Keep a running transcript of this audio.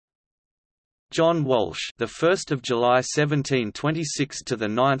John Walsh, the 1st of July 1726 to the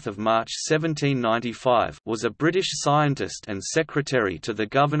 9th of March 1795, was a British scientist and secretary to the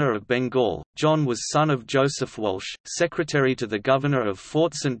Governor of Bengal. John was son of Joseph Walsh, secretary to the Governor of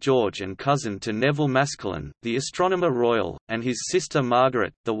Fort St George and cousin to Neville Maskelyne, the Astronomer Royal, and his sister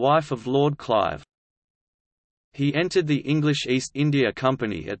Margaret, the wife of Lord Clive. He entered the English East India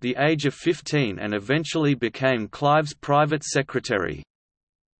Company at the age of 15 and eventually became Clive's private secretary.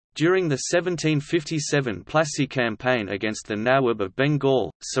 During the 1757 Plassey campaign against the Nawab of Bengal,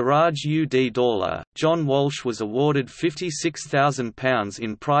 Siraj ud Daulah, John Walsh was awarded £56,000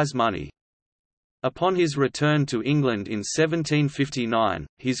 in prize money. Upon his return to England in 1759,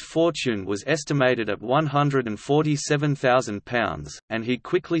 his fortune was estimated at £147,000, and he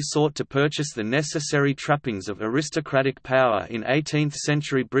quickly sought to purchase the necessary trappings of aristocratic power in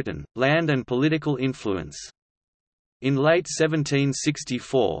 18th-century Britain, land and political influence. In late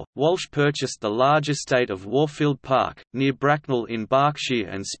 1764, Walsh purchased the large estate of Warfield Park, near Bracknell in Berkshire,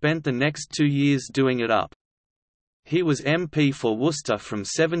 and spent the next 2 years doing it up. He was MP for Worcester from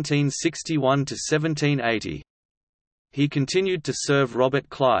 1761 to 1780. He continued to serve Robert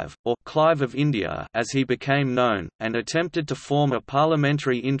Clive, or Clive of India as he became known, and attempted to form a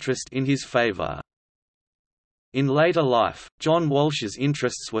parliamentary interest in his favour. In later life, John Walsh's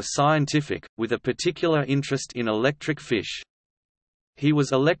interests were scientific, with a particular interest in electric fish. He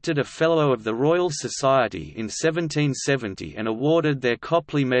was elected a Fellow of the Royal Society in 1770 and awarded their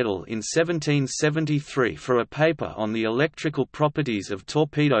Copley Medal in 1773 for a paper on the electrical properties of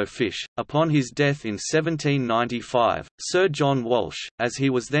torpedo fish. Upon his death in 1795, Sir John Walsh, as he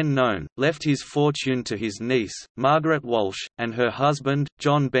was then known, left his fortune to his niece, Margaret Walsh, and her husband,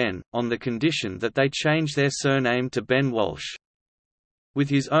 John Benn, on the condition that they change their surname to Ben Walsh. With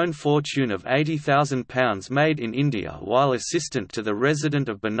his own fortune of £80,000 made in India while assistant to the resident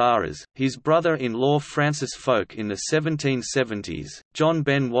of Benares, his brother-in-law Francis Folk in the 1770s, John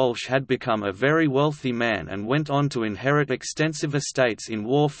Ben Walsh had become a very wealthy man and went on to inherit extensive estates in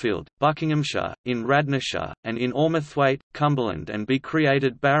Warfield, Buckinghamshire, in Radnorshire, and in Ormathwaite, Cumberland, and be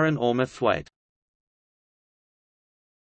created Baron Ormathwaite.